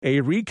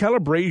A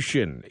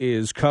recalibration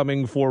is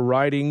coming for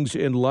ridings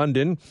in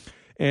London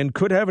and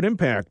could have an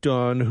impact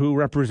on who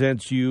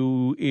represents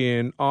you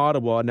in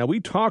Ottawa. Now,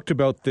 we talked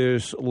about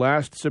this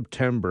last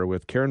September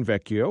with Karen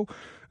Vecchio,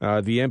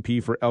 the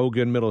MP for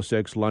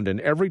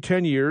Elgin-Middlesex-London. Every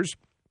 10 years,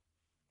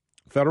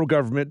 federal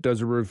government does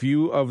a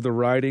review of the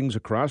ridings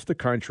across the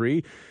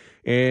country,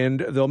 and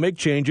they'll make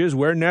changes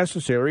where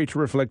necessary to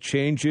reflect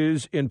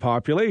changes in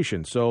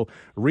population. So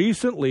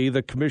recently,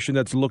 the commission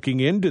that's looking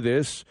into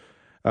this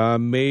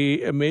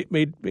made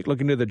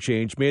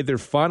their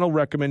final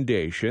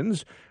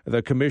recommendations.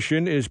 The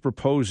commission is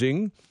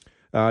proposing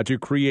to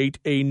create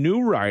a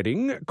new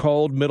riding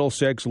called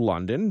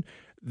Middlesex-London.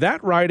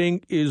 That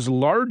riding is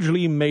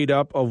largely made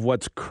up of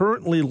what's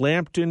currently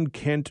Lambton,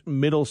 Kent,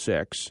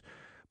 Middlesex,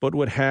 but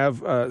would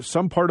have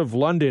some part of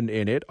London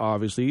in it.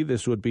 Obviously,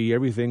 this would be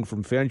everything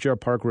from Fanshawe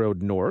Park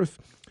Road north.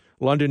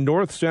 London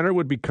North Centre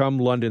would become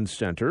London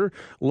Centre.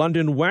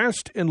 London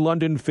West and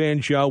London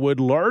Fanshawe would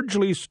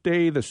largely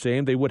stay the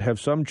same. They would have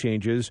some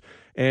changes.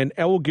 And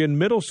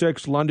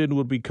Elgin-Middlesex-London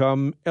would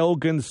become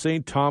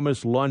Elgin-St.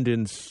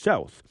 Thomas-London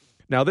South.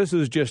 Now, this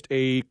is just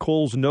a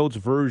Coles Notes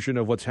version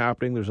of what's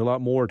happening. There's a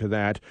lot more to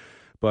that.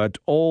 But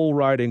all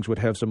ridings would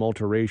have some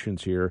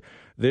alterations here.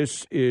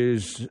 This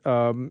is,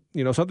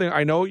 something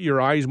I know your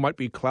eyes might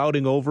be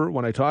clouding over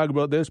when I talk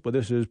about this, but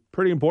this is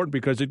pretty important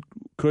because it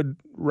could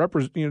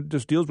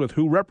just deals with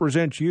who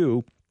represents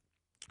you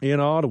in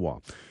Ottawa.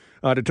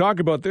 To talk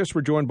about this,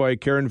 we're joined by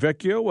Karen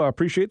Vecchio.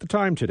 Appreciate the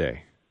time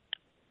today.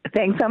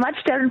 Thanks so much,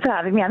 Devon, for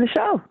having me on the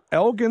show.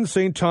 Elgin,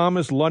 St.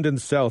 Thomas, London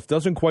South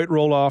doesn't quite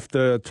roll off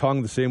the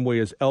tongue the same way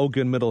as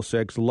Elgin,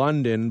 Middlesex,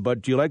 London,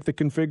 but do you like the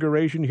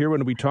configuration here?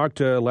 When we talked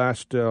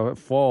last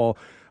fall,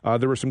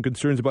 there were some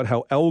concerns about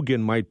how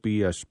Elgin might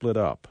be split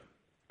up.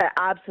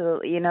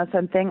 Absolutely. You know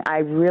something? I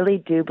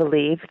really do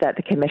believe that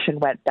the commission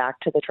went back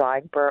to the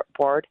drawing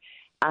board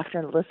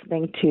after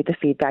listening to the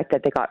feedback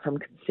that they got from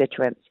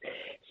constituents.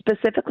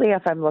 Specifically,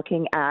 if I'm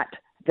looking at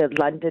the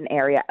London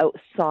area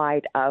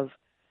outside of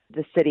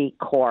the city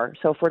core.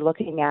 So if we're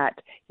looking at,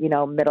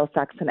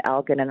 Middlesex and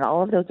Elgin and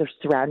all of those are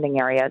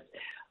surrounding areas,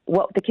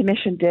 what the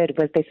commission did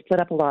was they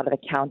split up a lot of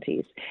the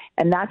counties.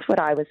 And that's what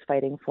I was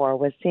fighting for,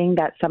 was seeing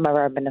that some of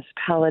our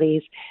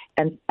municipalities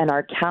and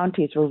our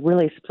counties were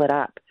really split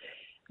up.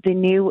 The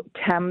new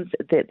Thames,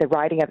 the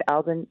riding of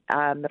Elgin,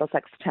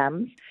 Middlesex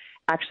Thames,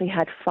 actually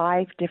had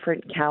 5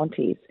 different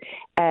counties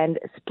and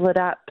split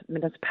up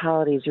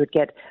municipalities. You would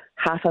get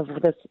half of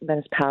this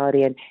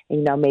municipality and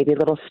maybe a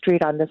little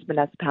street on this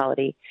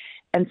municipality.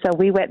 And so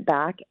we went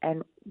back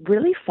and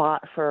really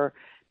fought for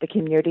the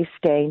community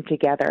staying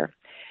together.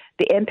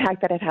 The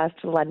impact that it has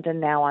to London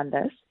now on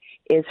this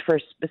is for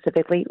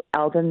specifically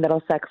Elgin,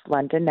 Middlesex,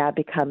 London now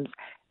becomes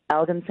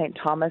Elgin, St.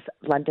 Thomas,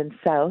 London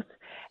South.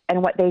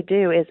 And what they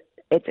do is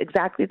it's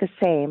exactly the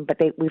same, but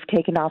we've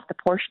taken off the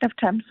portion of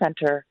Thames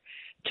Centre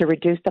to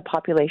reduce the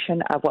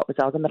population of what was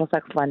Elgin,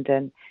 Middlesex,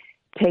 London,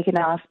 taken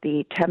off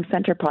the Thames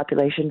Centre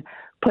population,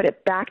 put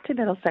it back to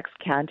Middlesex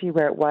County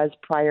where it was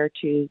prior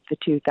to the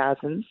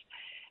 2000s,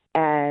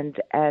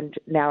 and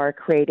now are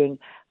creating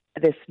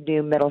this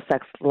new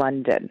Middlesex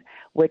London,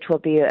 which will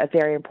be a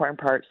very important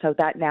part. So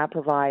that now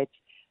provides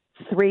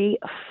 3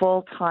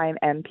 full-time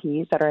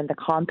MPs that are in the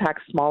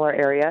compact, smaller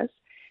areas,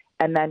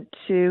 and then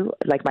 2,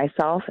 like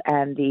myself,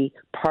 and the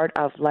part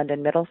of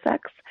London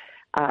Middlesex,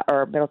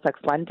 or Middlesex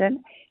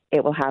London.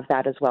 It will have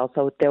that as well.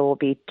 So there will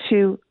be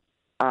 2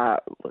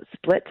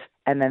 split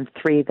and then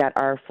 3 that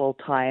are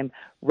full-time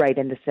right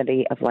in the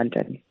city of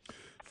London.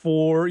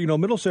 For,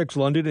 Middlesex,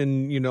 London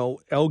and,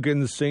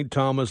 Elgin, St.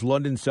 Thomas,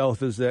 London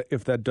South, is that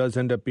if that does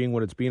end up being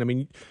what it's been. I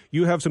mean,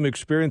 you have some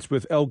experience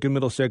with Elgin,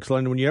 Middlesex,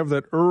 London. When you have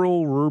that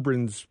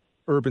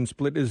urban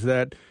split, is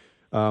that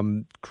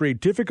create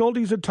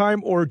difficulties at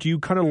time, or do you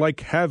kind of like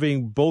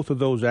having both of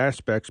those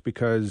aspects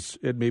because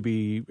it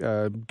maybe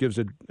gives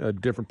a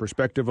different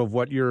perspective of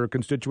what your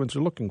constituents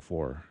are looking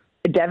for?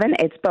 Devon,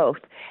 it's both.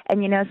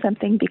 And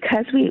something,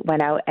 because we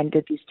went out and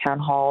did these town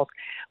halls,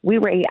 we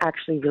were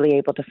actually really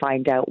able to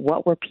find out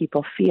what were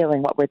people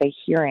feeling, what were they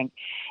hearing.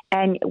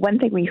 And one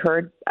thing we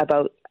heard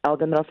about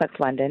Elgin, Middlesex,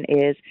 London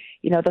is,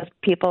 those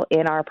people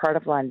in our part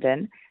of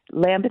London,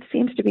 Lambeth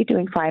seems to be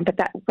doing fine, but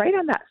that right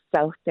on that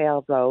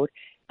Southdale Road,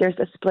 there's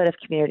a split of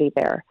community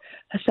there.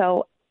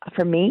 So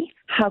for me,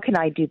 how can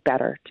I do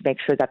better to make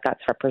sure that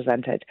that's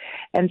represented?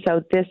 And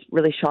so this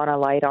really shone a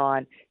light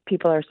on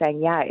people are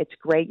saying, yeah, it's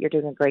great, you're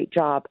doing a great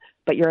job,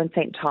 but you're in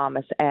St.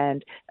 Thomas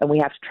and we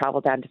have to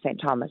travel down to St.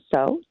 Thomas.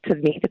 So to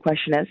me, the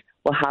question is,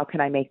 well, how can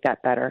I make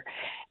that better?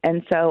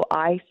 And so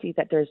I see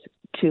that there's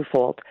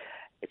twofold.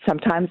 It's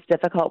sometimes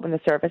difficult when the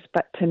service,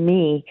 but to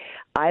me,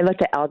 I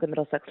looked at Elgin,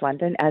 Middlesex,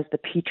 London as the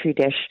petri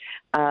dish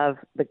of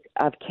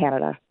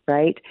Canada,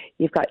 right?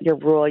 You've got your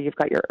rural, you've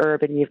got your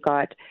urban, you've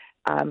got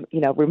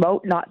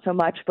remote, not so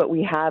much, but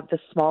we have the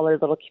smaller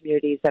little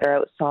communities that are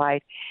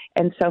outside.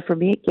 And so for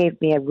me, it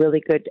gave me a really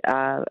good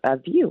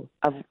view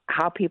of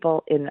how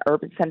people in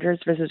urban centers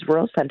versus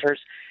rural centers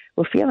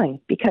were feeling,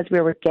 because we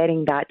were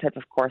getting that type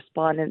of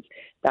correspondence,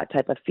 that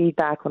type of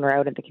feedback when we're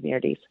out in the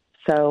communities.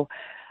 So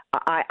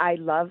I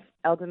love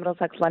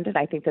Elgin-Middlesex-London.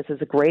 I think this is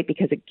great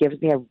because it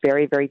gives me a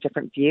very, very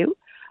different view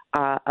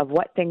of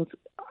what things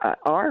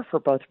are for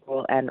both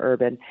rural and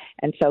urban.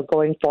 And so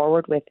going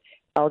forward with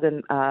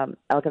Elgin,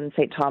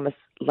 St. Thomas,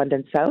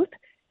 London South,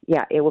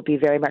 yeah, it will be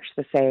very much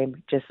the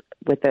same, just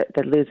with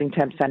the losing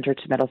temp centre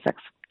to Middlesex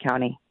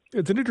County.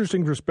 It's an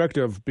interesting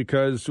perspective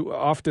because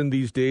often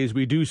these days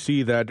we do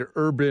see that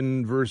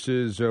urban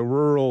versus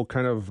rural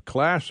kind of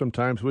clash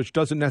sometimes, which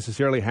doesn't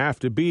necessarily have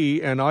to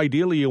be. And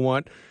ideally, you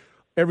want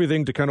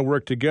everything to kind of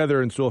work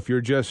together. And so if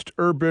you're just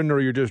urban or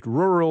you're just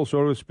rural,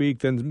 so to speak,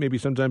 then maybe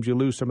sometimes you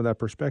lose some of that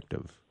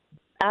perspective.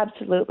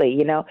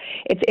 Absolutely.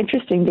 It's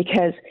interesting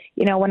because,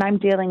 when I'm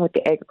dealing with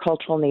the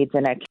agricultural needs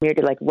in a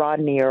community like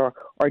Rodney or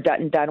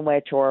Dutton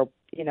Dunwich or,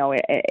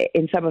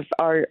 in some of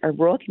our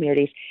rural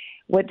communities,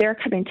 what they're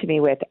coming to me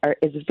with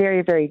is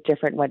very, very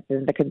different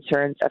than the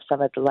concerns of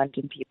some of the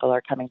London people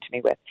are coming to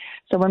me with.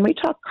 So when we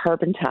talk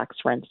carbon tax,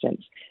 for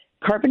instance,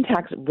 carbon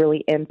tax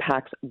really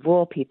impacts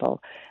rural people.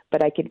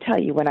 But I can tell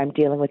you when I'm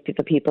dealing with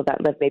the people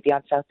that live maybe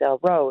on Southdale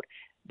Road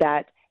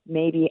that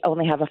maybe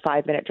only have a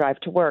 5-minute drive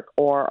to work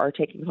or are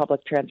taking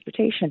public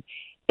transportation,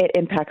 it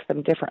impacts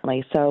them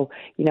differently. So,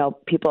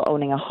 people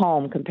owning a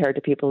home compared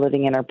to people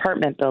living in an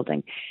apartment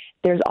building,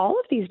 there's all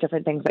of these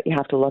different things that you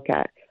have to look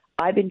at.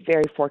 I've been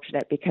very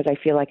fortunate because I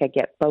feel like I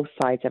get both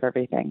sides of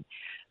everything.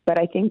 But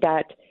I think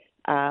that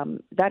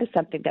that is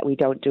something that we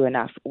don't do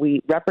enough.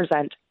 We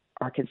represent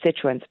our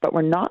constituents, but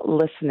we're not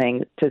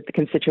listening to the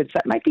constituents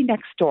that might be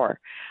next door.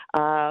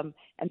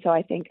 And so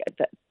I think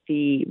that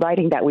the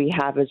writing that we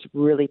have has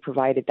really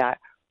provided that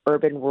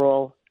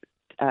urban-rural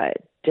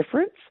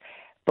difference,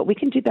 but we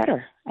can do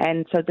better.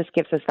 And so this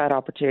gives us that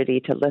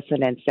opportunity to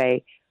listen and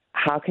say,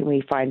 how can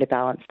we find a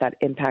balance that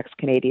impacts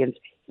Canadians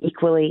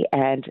equally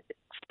and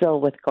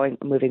still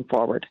moving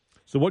forward?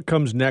 So what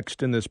comes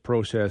next in this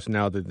process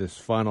now that this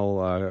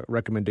final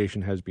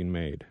recommendation has been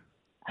made?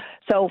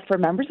 So for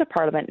members of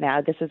Parliament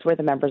now, this is where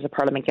the members of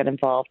Parliament get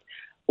involved.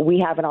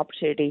 We have an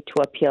opportunity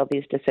to appeal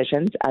these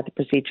decisions at the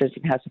Procedures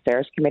and House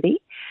Affairs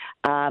Committee.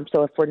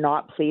 So if we're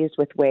not pleased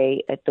with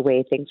the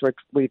way things were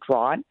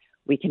redrawn,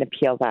 we can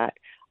appeal that.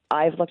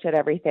 I've looked at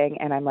everything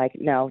and I'm like,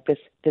 no,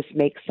 this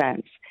makes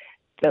sense.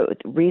 The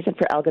reason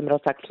for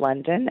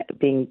Elgin-Middlesex-London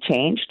being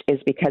changed is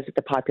because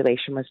the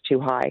population was too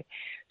high.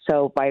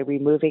 So by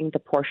removing the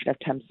portion of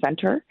Thames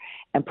Centre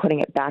and putting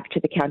it back to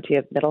the County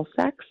of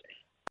Middlesex,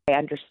 I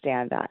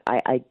understand that.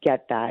 I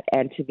get that.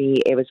 And to me,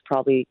 it was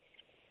probably,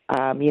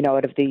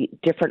 out of the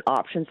different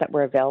options that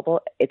were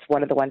available, it's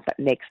one of the ones that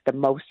makes the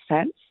most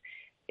sense.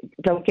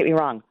 Don't get me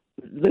wrong.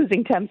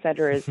 Losing Thames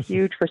Centre is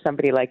huge for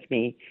somebody like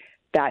me.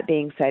 That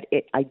being said,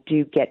 I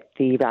do get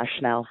the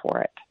rationale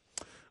for it.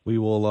 We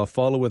will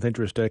follow with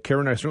interest.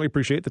 Karen, I certainly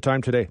appreciate the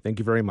time today. Thank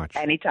you very much.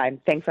 Anytime.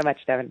 Thanks so much,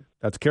 Devon.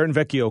 That's Karen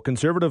Vecchio,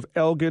 Conservative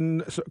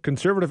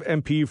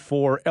MP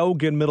for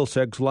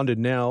Elgin-Middlesex-London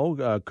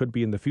now, could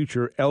be in the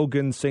future,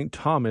 Elgin-St.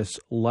 Thomas,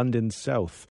 London South.